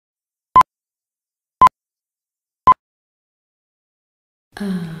Yeah.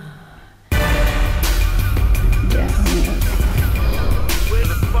 Where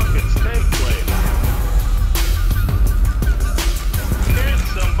the fuck is tank play? Can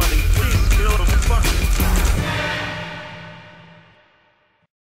somebody please kill the fucker?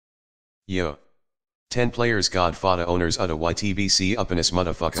 Yo. 10 players Godfather owners at a YTBC up in this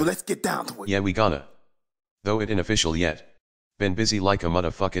motherfucker. So let's get down to it. Yeah, we gonna. Though it ain't official yet. Been busy like a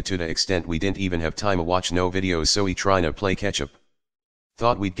motherfucker to the extent we didn't even have time to watch no videos, so we tryna play catch up.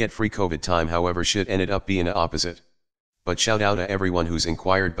 Thought we'd get free COVID time, however shit ended up being the opposite. But shout out to everyone who's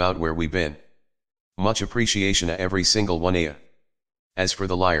inquired about where we been. Much appreciation to every single one of ya. As for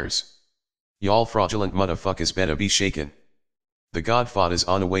the liars, y'all fraudulent motherfuckers better be shaken. The Godfather's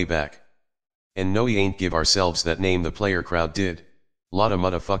on the way back. And no, we ain't give ourselves that name, the player crowd did. Lot of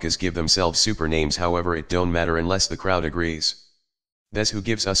motherfuckers give themselves super names, however it don't matter unless the crowd agrees. That's who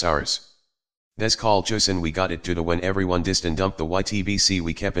gives us ours. That's called chosen. We got it to the when everyone dissed and dumped the YTBC,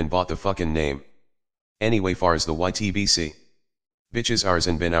 we kept and bought the fucking name. Anyway, far's the YTBC. Bitches ours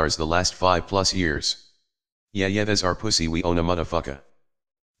and been ours the last 5+ years. Yeah, that's our pussy, we own a motherfucker.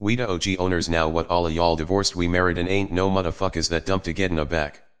 We the OG owners now. What all of y'all divorced we married, and ain't no motherfuckers that dumped to get in a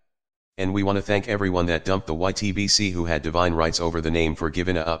back. And we wanna thank everyone that dumped the YTBC who had divine rights over the name for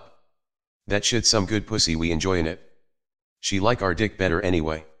giving it up. That shit some good pussy, we enjoyin' it. She like our dick better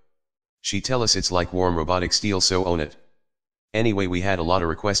anyway. She tell us it's like warm robotic steel, so own it. Anyway, we had a lot of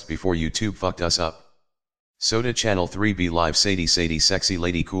requests before YouTube fucked us up. So did Channel 3B Live, Sadie, Sexy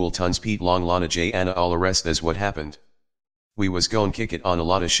Lady, Cool Tons, Pete Long, Lana J, Anna, all the rest. That's what happened. We was gon' kick it on a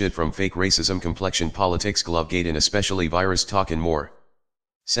lot of shit, from fake racism, complexion, politics, Glovegate, and especially virus talk and more.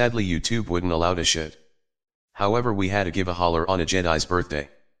 Sadly YouTube wouldn't allow the shit. However, we had to give a holler on a Jedi's birthday.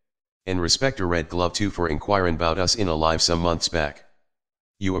 And respect to Red Glove too for inquiring about us in a live some months back.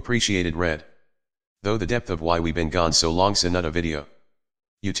 You appreciated Red. Though the depth of why we been gone so long's another video.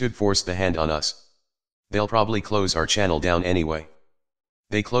 YouTube forced the hand on us. They'll probably close our channel down anyway.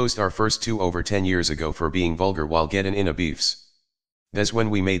 They closed our first two over 10 years ago for being vulgar while getting in a beefs. That's when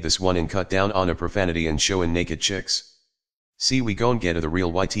we made this one and cut down on a profanity and showing naked chicks. See, we gon' get to the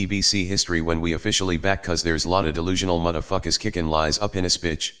real YTBC history when we officially back, cause there's lot of delusional motherfuckers kicking lies up in this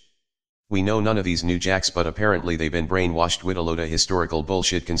bitch. We know none of these new jacks, but apparently they been brainwashed with a load of historical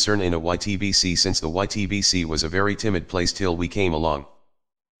bullshit concerning a YTBC, since the YTBC was a very timid place till we came along.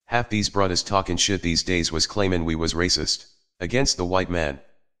 Half these brothers talking shit these days was claiming we was racist, against the white man.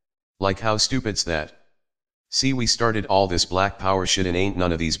 Like, how stupid's that? See, we started all this black power shit, and ain't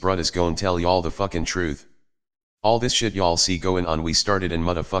none of these brothers gon' tell y'all the fucking truth. All this shit y'all see going on we started, and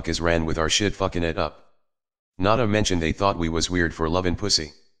motherfuckers ran with our shit fucking it up. Not to mention they thought we was weird for loving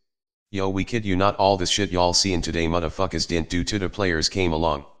pussy. Yo, we kid you not, all this shit y'all seein' today motherfuckers didn't do to the players came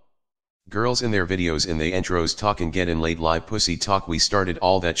along. Girls in their videos in they intros talking getting laid, live pussy talk, we started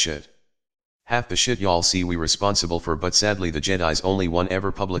all that shit. Half the shit y'all see we responsible for, but sadly the Jedi's only one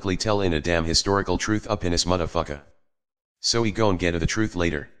ever publicly tellin' a damn historical truth up in this motherfucker. So we gon' get to the truth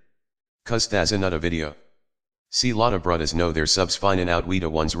later. Cause that's another video. See, lot of brothers know their subs finding out we the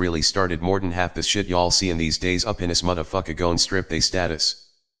ones really started more than half the shit y'all seein' these days up in this motherfucker gon' strip they status.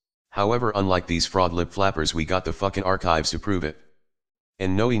 However, unlike these fraud lip flappers, we got the fucking archives to prove it.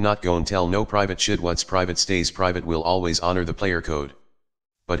 And no, we not gon' tell no private shit. What's private stays private. We'll always honor the player code.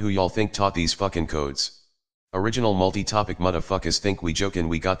 But who y'all think taught these fucking codes? Original multi-topic motherfuckers think we jokin'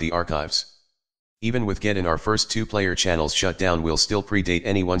 we got the archives. Even with getting our first 2 player channels shut down, we'll still predate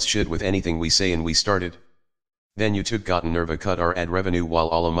anyone's shit with anything we say, and we started. Then YouTube got nerve cut our ad revenue, while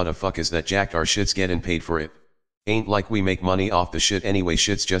all the motherfuckers that jacked our shit's getting paid for it. Ain't like we make money off the shit anyway,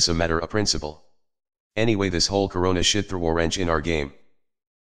 shit's just a matter of principle. Anyway, this whole corona shit threw a wrench in our game.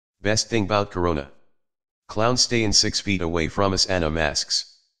 Best thing bout corona: clowns stayin' 6 feet away from us and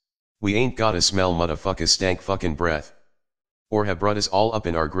masks. We ain't gotta smell motherfuckers stank fucking breath. Or have brought us all up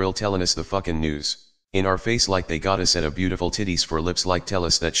in our grill tellin' us the fucking news, in our face like they got a set of beautiful titties for lips, like tell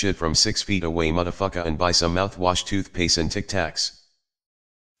us that shit from 6 feet away motherfucker, and buy some mouthwash, toothpaste and Tic Tacs.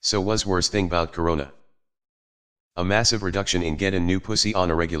 So what's worst thing bout corona? A massive reduction in getting new pussy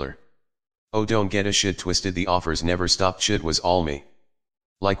on a regular. Oh, don't get a shit twisted, the offers never stopped, shit was all me.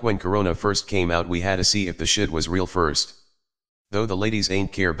 Like when corona first came out, we had to see if the shit was real first. Though the ladies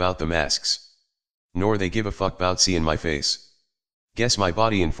ain't care about the masks. Nor they give a fuck bout seeing my face. Guess my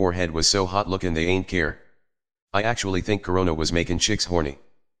body and forehead was so hot looking they ain't care. I actually think corona was making chicks horny.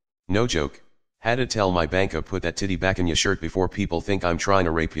 No joke. Had to tell my banka, put that titty back in your shirt before people think I'm trying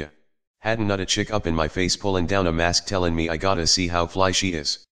to rape ya. Hadn't nut a chick up in my face pulling down a mask telling me I gotta see how fly she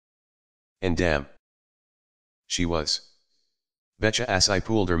is. And damn, she was. Betcha ass I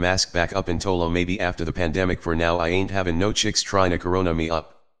pulled her mask back up and told 'em maybe after the pandemic for now I ain't having no chicks trying to corona me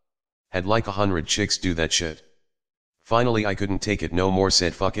up. Had like 100 chicks do that shit. Finally I couldn't take it no more,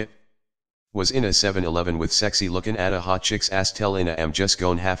 said fuck it. Was in a 7-Eleven with sexy looking at a hot chick's ass, tell Ina I'm just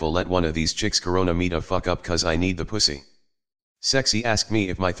gon' have to let one of these chicks corona me to fuck up cause I need the pussy. Sexy asked me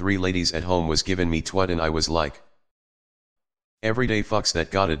if my 3 ladies at home was giving me twat and I was like, everyday fucks that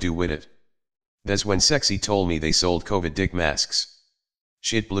gotta do with it. That's when Sexy told me they sold COVID dick masks.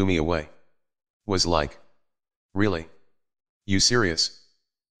 Shit blew me away. Was like, really? You serious?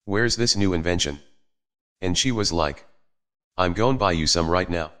 Where's this new invention? And she was like, I'm gon' buy you some right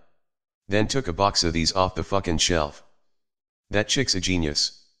now. Then took a box of these off the fucking shelf. That chick's a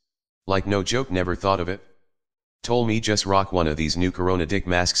genius. Like no joke, never thought of it. Told me just rock one of these new corona dick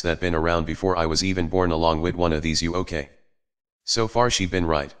masks that been around before I was even born along with one of these, you okay? So far she been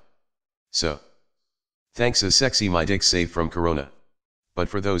right. So. Thanks a Sexy my dick's safe from corona. But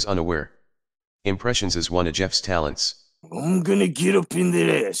for those unaware, impressions is one of Jeff's talents. I'm gonna get up in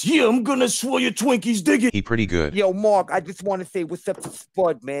that ass. Yeah, I'm gonna swallow your Twinkies, dig it. He pretty good. Yo, Mark, I just want to say what's up to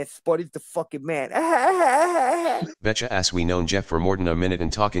Spud, man. Spud is the fucking man. Betcha ass we known Jeff for more than a minute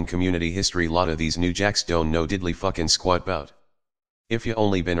and talking community history. Lot of these new jacks don't know diddly fucking squat bout. If you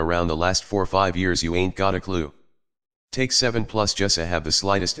only been around the last 4 or 5 years you ain't got a clue. Take 7+ just to have the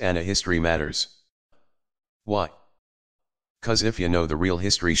slightest Anna history matters. Why? Cause if you know the real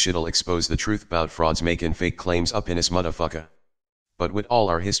history shit'll expose the truth bout frauds making fake claims up in his motherfucker. But with all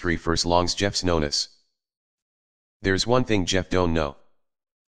our history first longs Jeff's known us. There's one thing Jeff don't know.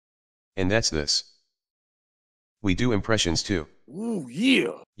 And that's this. We do impressions too. Ooh,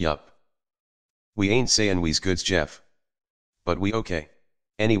 yeah. Yup. We ain't sayin' we's goods, Jeff. But we okay.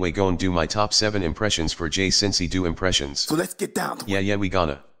 Anyway, gon' do my top 7 impressions for Jay since he do impressions. So let's get down to it. Yeah, we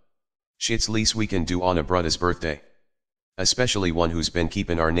gonna. Shit's least we can do on a brudda's birthday. Especially one who's been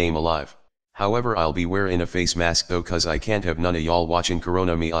keeping our name alive. However, I'll be wearing a face mask though cause I can't have none of y'all watching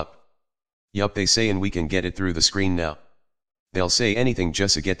corona me up. Yup, they sayin' we can get it through the screen now. They'll say anything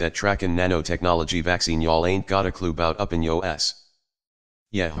just to get that trackin' nanotechnology vaccine y'all ain't got a clue bout up in yo ass.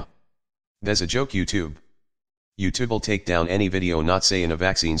 Yeah. There's a joke, YouTube. YouTube'll take down any video not sayin' a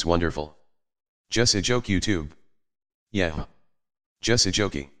vaccine's wonderful. Just a joke, YouTube. Yeah. Just a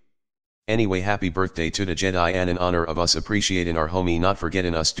jokey. Anyway, happy birthday to the Jedi and in honor of us appreciating our homie not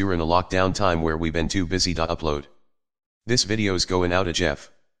forgetting us during a lockdown time where we been too busy to upload. This video's going out to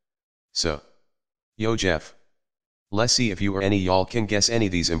Jeff. So. Yo Jeff. Let's see if you or any y'all can guess any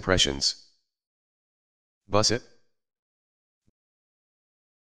of these impressions. Bus it?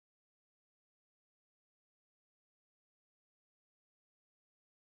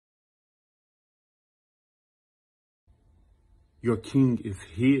 Your king is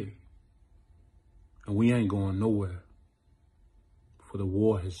here, and we ain't going nowhere, for the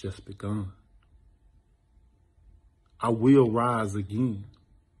war has just begun. I will rise again.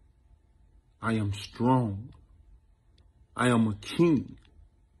 I am strong. I am a king.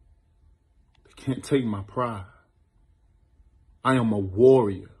 They can't take my pride. I am a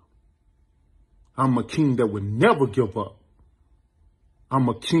warrior. I'm a king that will never give up. I'm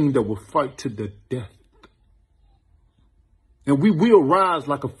a king that will fight to the death. And we will rise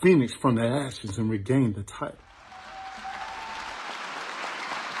like a phoenix from the ashes and regain the title.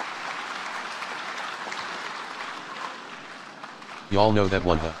 Y'all know that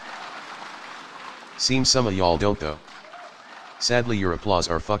one, huh? Seems some of y'all don't though. Sadly your applause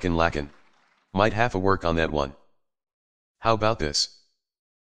are fucking lacking. Might have to work on that one. How about this?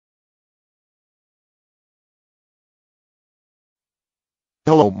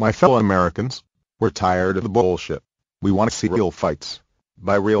 Hello, my fellow Americans. We're tired of the bullshit. We want to see real fights.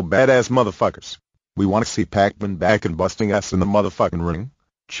 By real badass motherfuckers. We want to see Pac-Man back and busting ass in the motherfucking ring.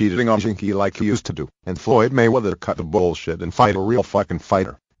 Cheating on Jinky like he used to do. And Floyd Mayweather cut the bullshit and fight a real fucking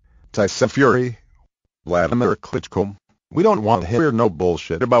fighter. Tyson Fury. Vladimir Klitschko. We don't want to hear no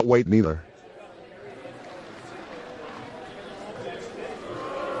bullshit about weight neither.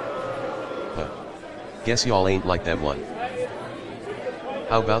 Guess y'all ain't like that one.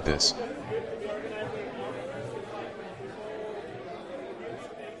 How about this?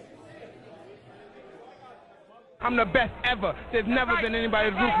 I'm the best ever. There's never been anybody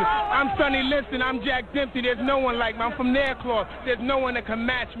as ruthless. I'm Sonny Liston. I'm Jack Dempsey. There's no one like me. I'm from Nairclaw. There's no one that can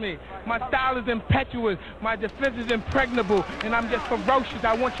match me. My style is impetuous. My defense is impregnable. And I'm just ferocious.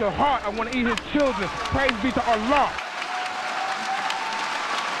 I want your heart. I want to eat his children. Praise be to Allah.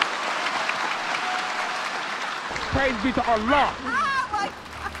 Praise be to Allah.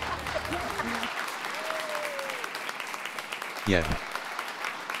 Yeah.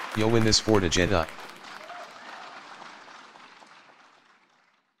 Yo, win this for the Jedi.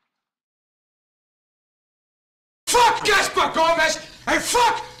 Fuck Gaspar Gomez, and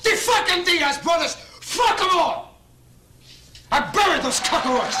fuck the fucking Diaz brothers. Fuck them all. I buried those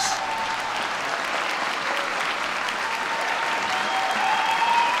cockroaches.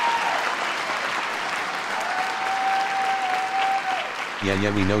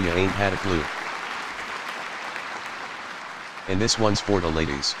 Yeah, we know you ain't had a clue. And this one's for the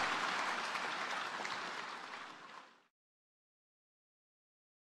ladies.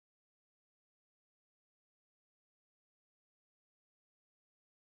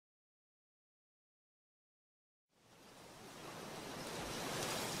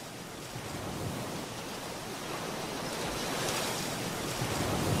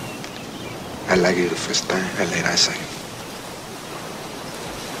 I like you the first time, I like that second.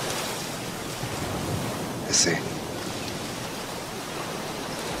 That's it.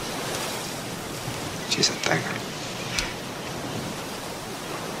 She's a tiger.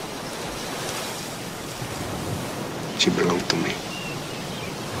 She belonged to me.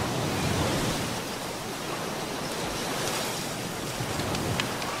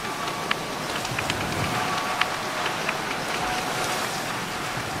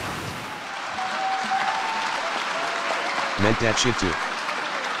 Meant that shit too.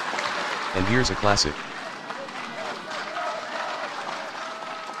 And here's a classic.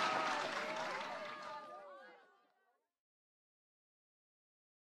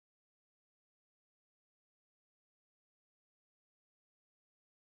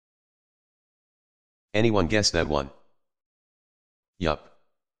 Anyone guess that one? Yup.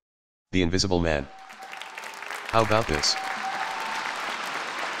 The Invisible Man. How about this?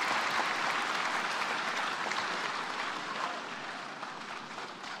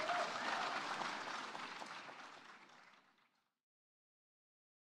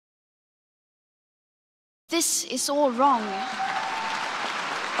 This is all wrong.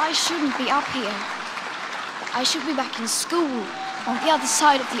 I shouldn't be up here. I should be back in school, on the other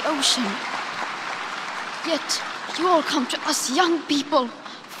side of the ocean. Yet, you all come to us young people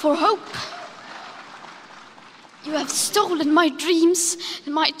for hope. You have stolen my dreams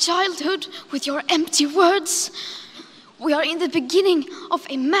and my childhood with your empty words. We are in the beginning of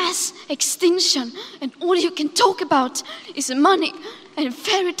a mass extinction, and all you can talk about is money and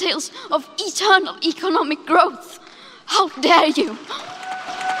fairy tales of eternal economic growth. How dare you?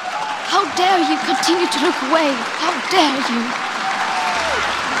 How dare you continue to look away? How dare you?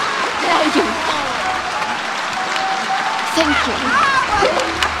 How dare you? Thank you.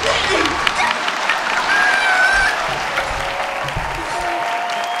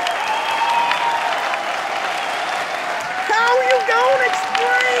 How you gonna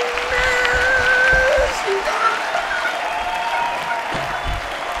explain this?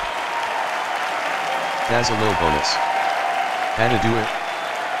 That's a little bonus. How to do it?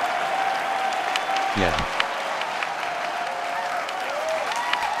 Yeah.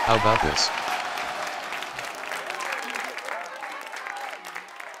 How about this?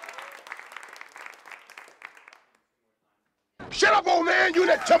 Shut up, old man. You and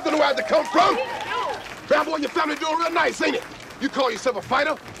that chump don't know where to come from. Rambo and your family doing real nice, ain't it? You call yourself a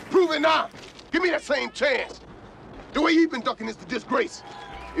fighter? Prove it now. Give me that same chance. The way you've been ducking is the disgrace.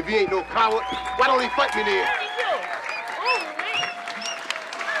 If he ain't no coward, why don't he fight me then?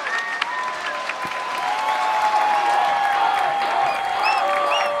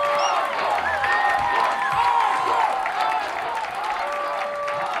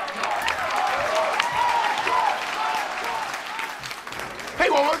 Hey,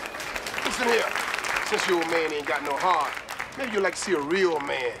 woman, listen here. Since your old man ain't got no heart, maybe you'd like to see a real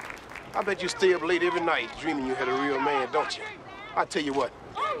man. I bet you stay up late every night dreaming you had a real man, don't you? I'll tell you what.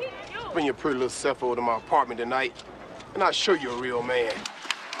 Bring your pretty little self over to my apartment tonight, and I'll show you a real man.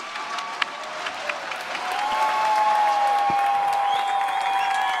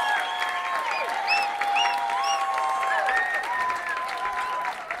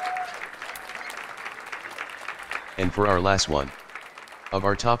 And for our last one. Of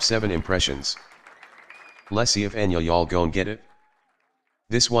our top 7 impressions. Let's see if any of y'all gon' get it.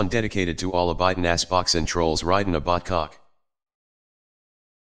 This one dedicated to all a bitin' ass box and trolls riding a bot cock.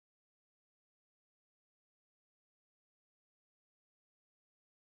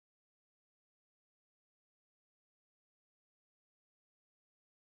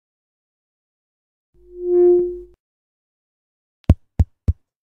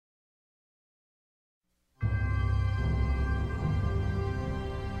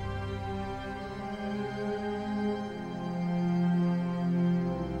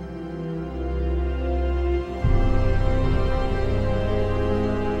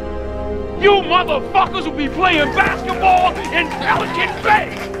 You motherfuckers will be playing basketball in Pelican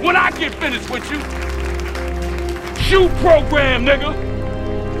Bay when I get finished with you. shoot program, nigga.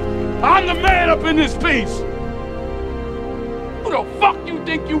 I'm the man up in this piece. Who the fuck you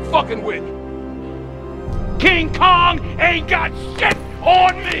think you fucking with? King Kong ain't got shit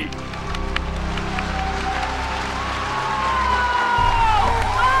on me.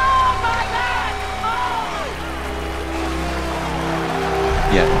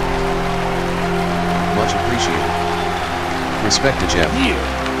 Yeah. Much appreciated. Respect to Jeff.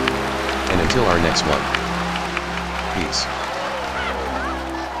 Yeah. And until our next one. Peace.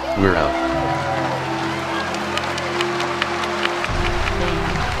 We're out.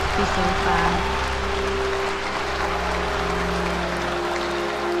 Episode 5.